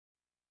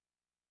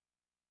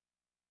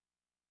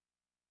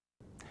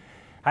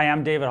Hi,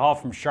 I'm David Hall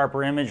from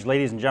Sharper Image.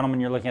 Ladies and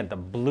gentlemen, you're looking at the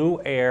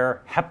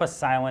BlueAir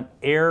HepaSilent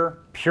air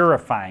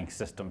purifying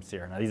systems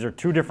here. Now, these are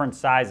two different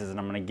sizes, and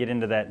I'm going to get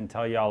into that and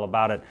tell you all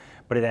about it.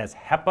 But it has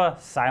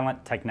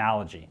HEPA-silent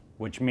technology,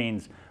 which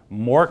means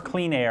more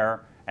clean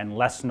air and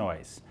less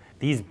noise.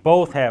 These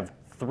both have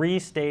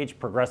 3-stage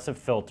progressive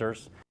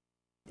filters.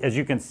 As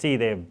you can see,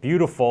 they have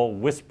beautiful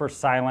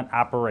whisper-silent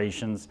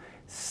operations,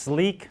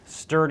 sleek,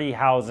 sturdy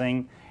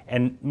housing,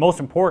 and most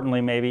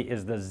importantly maybe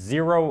is the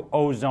zero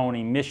ozone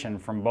emission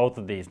from both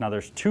of these. Now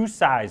there's two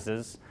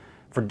sizes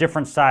for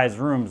different size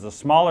rooms. The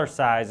smaller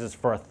size is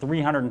for a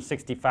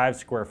 365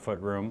 square foot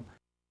room.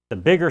 The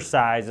bigger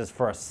size is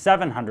for a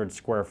 700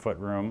 square foot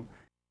room.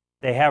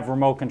 They have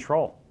remote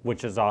control,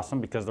 which is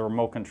awesome because the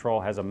remote control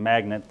has a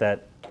magnet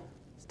that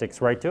sticks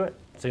right to it.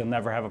 So you'll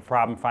never have a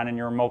problem finding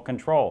your remote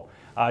control.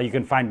 You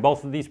can find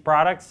both of these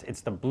products.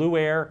 It's the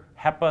BlueAir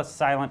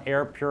HepaSilent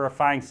Air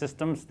Purifying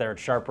Systems. They're at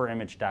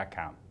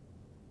sharperimage.com.